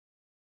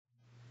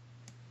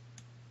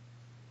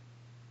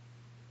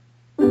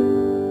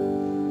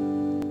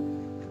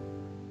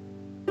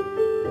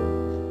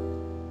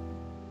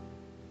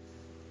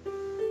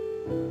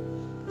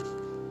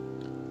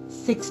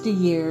60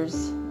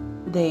 years,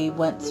 they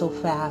went so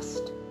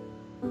fast.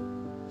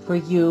 For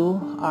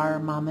you, our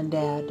mom and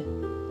dad,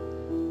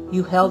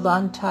 you held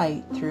on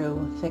tight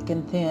through thick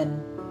and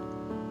thin,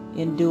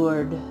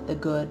 endured the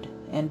good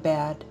and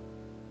bad.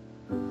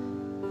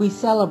 We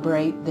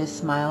celebrate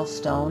this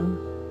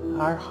milestone,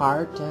 our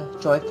heart a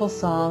joyful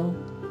song,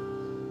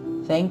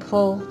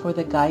 thankful for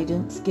the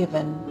guidance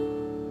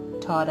given,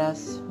 taught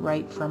us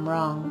right from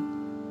wrong.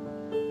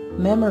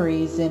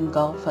 Memories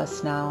engulf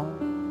us now,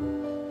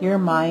 your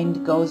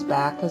mind goes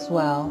back as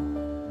well,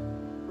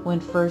 when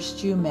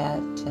first you met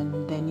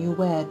and then you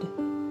wed,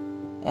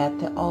 at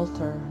the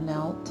altar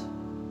knelt.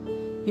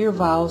 Your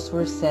vows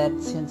were said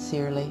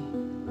sincerely,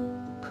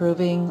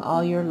 proving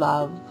all your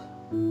love,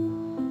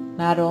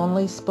 not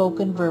only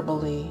spoken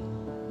verbally,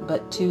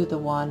 but to the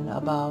one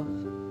above.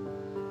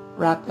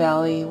 Rock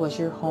Valley was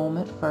your home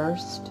at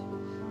first.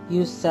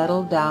 You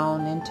settled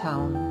down in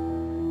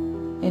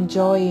town,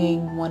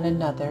 enjoying one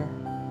another.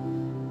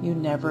 You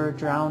never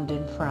drowned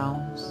in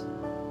frowns.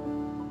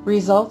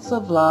 Results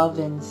of love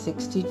in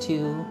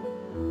 62,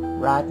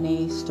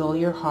 Rodney stole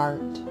your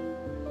heart,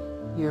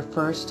 your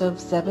first of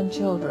 7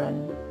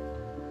 children,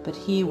 but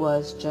he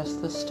was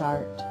just the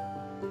start.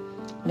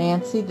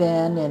 Nancy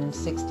then in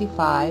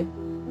 65,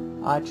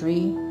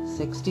 Audrey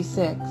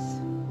 66,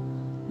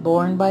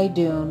 born by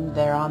Dune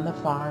there on the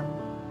farm,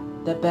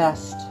 the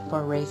best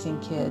for raising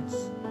kids.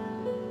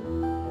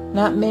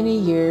 Not many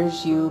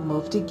years you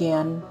moved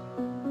again,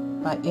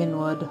 by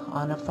Inwood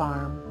on a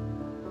farm.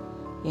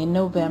 In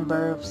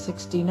November of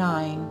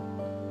 69,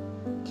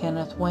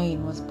 Kenneth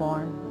Wayne was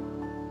born.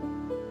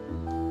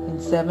 In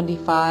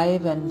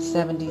 75 and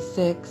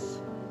 76,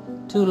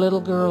 2 little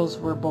girls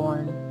were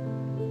born.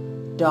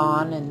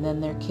 Dawn, and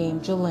then there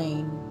came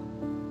Jelaine,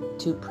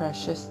 2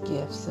 precious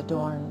gifts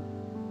adorn.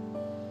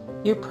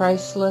 Your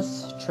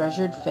priceless,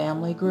 treasured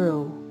family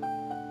grew,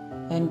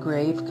 and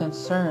grave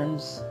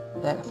concerns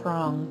that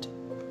thronged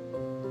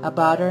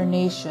about our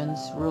nation's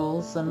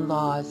rules and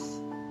laws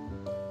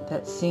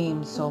that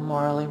seem so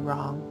morally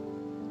wrong.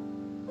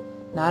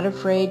 Not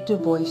afraid to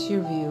voice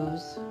your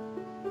views,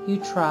 you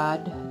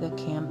trod the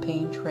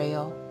campaign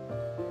trail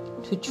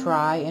to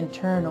try and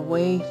turn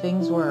away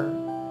things were.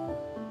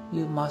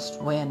 You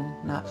must win,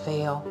 not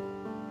fail.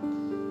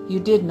 You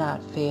did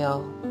not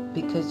fail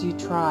because you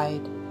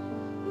tried.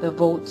 The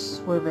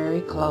votes were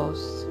very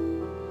close,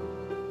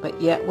 but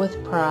yet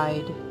with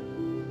pride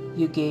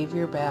you gave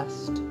your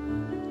best,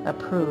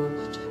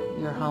 approved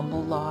your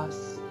humble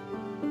loss.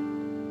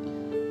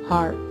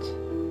 Hark,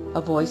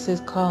 a voice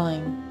is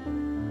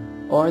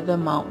calling o'er the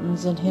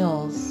mountains and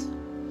hills.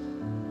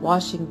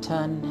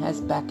 Washington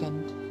has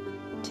beckoned,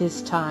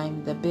 'tis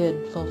time the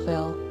bid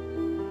fulfill.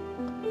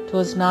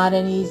 'Twas not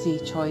an easy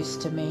choice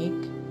to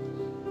make,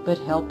 but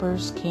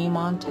helpers came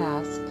on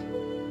task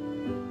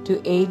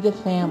to aid the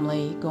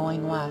family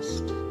going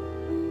west.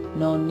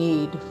 No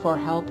need for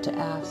help to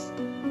ask.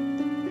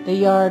 The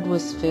yard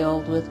was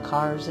filled with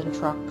cars and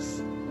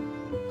trucks.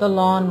 The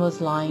lawn was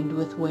lined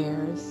with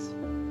wares.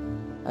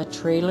 A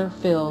trailer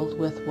filled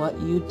with what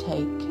you'd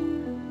take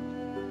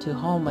to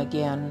home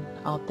again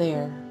out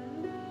there.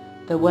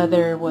 The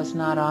weather was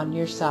not on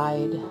your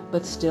side,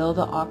 but still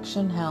the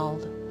auction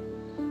held.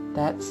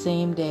 That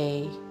same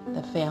day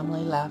the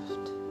family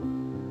left.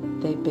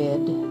 They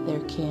bid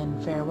their kin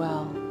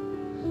farewell.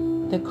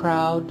 The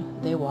crowd,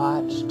 they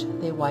watched,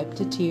 they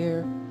wiped a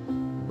tear,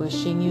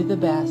 wishing you the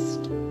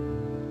best,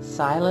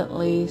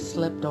 silently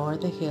slipped o'er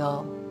the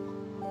hill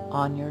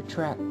on your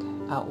trek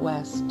out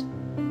west.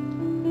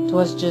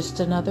 'Twas just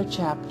another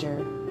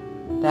chapter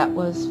that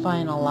was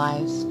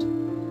finalized,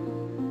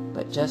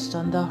 but just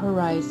on the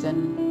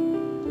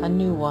horizon, a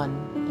new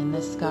one in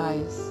the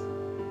skies.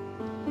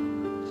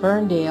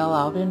 Ferndale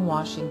out in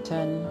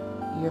Washington,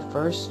 your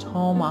first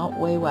home out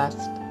way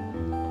west.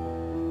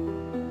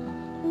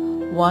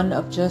 One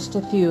of just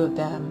a few of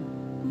them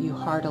you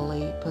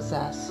heartily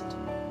possessed.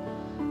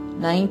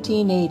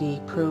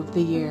 1980 proved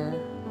the year.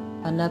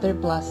 Another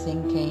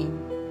blessing came.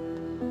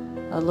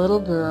 A little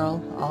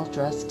girl all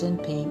dressed in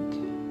pink.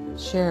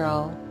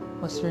 Cheryl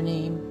was her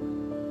name.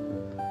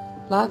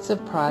 Lots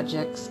of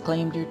projects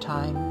claimed your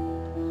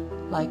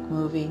time, like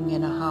moving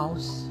in a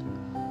house.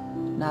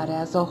 Not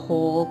as a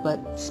whole,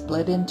 but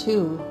split in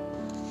 2.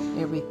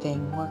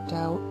 Everything worked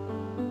out.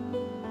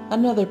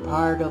 Another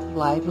part of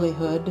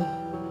livelihood,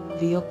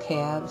 veal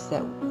calves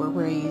that were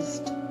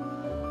raised.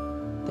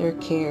 Their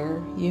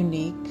care,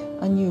 unique,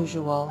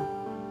 unusual,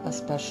 a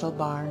special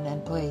barn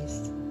and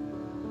place.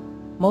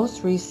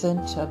 Most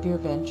recent of your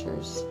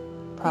ventures,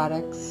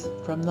 products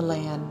from the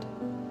land.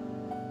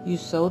 You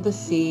sow the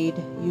seed,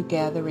 you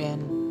gather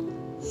in,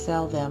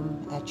 sell them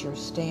at your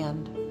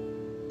stand.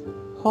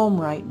 Home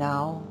right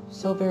now,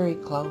 so very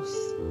close,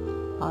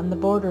 on the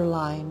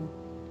borderline.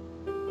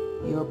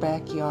 Your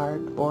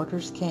backyard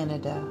borders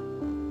Canada,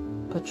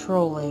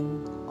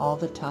 patrolling all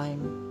the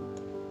time.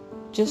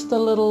 Just a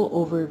little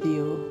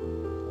overview,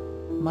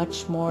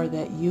 much more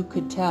that you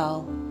could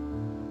tell.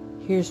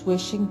 Here's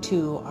wishing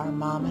to our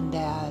mom and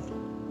dad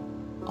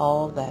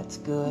all that's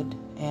good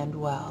and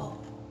well.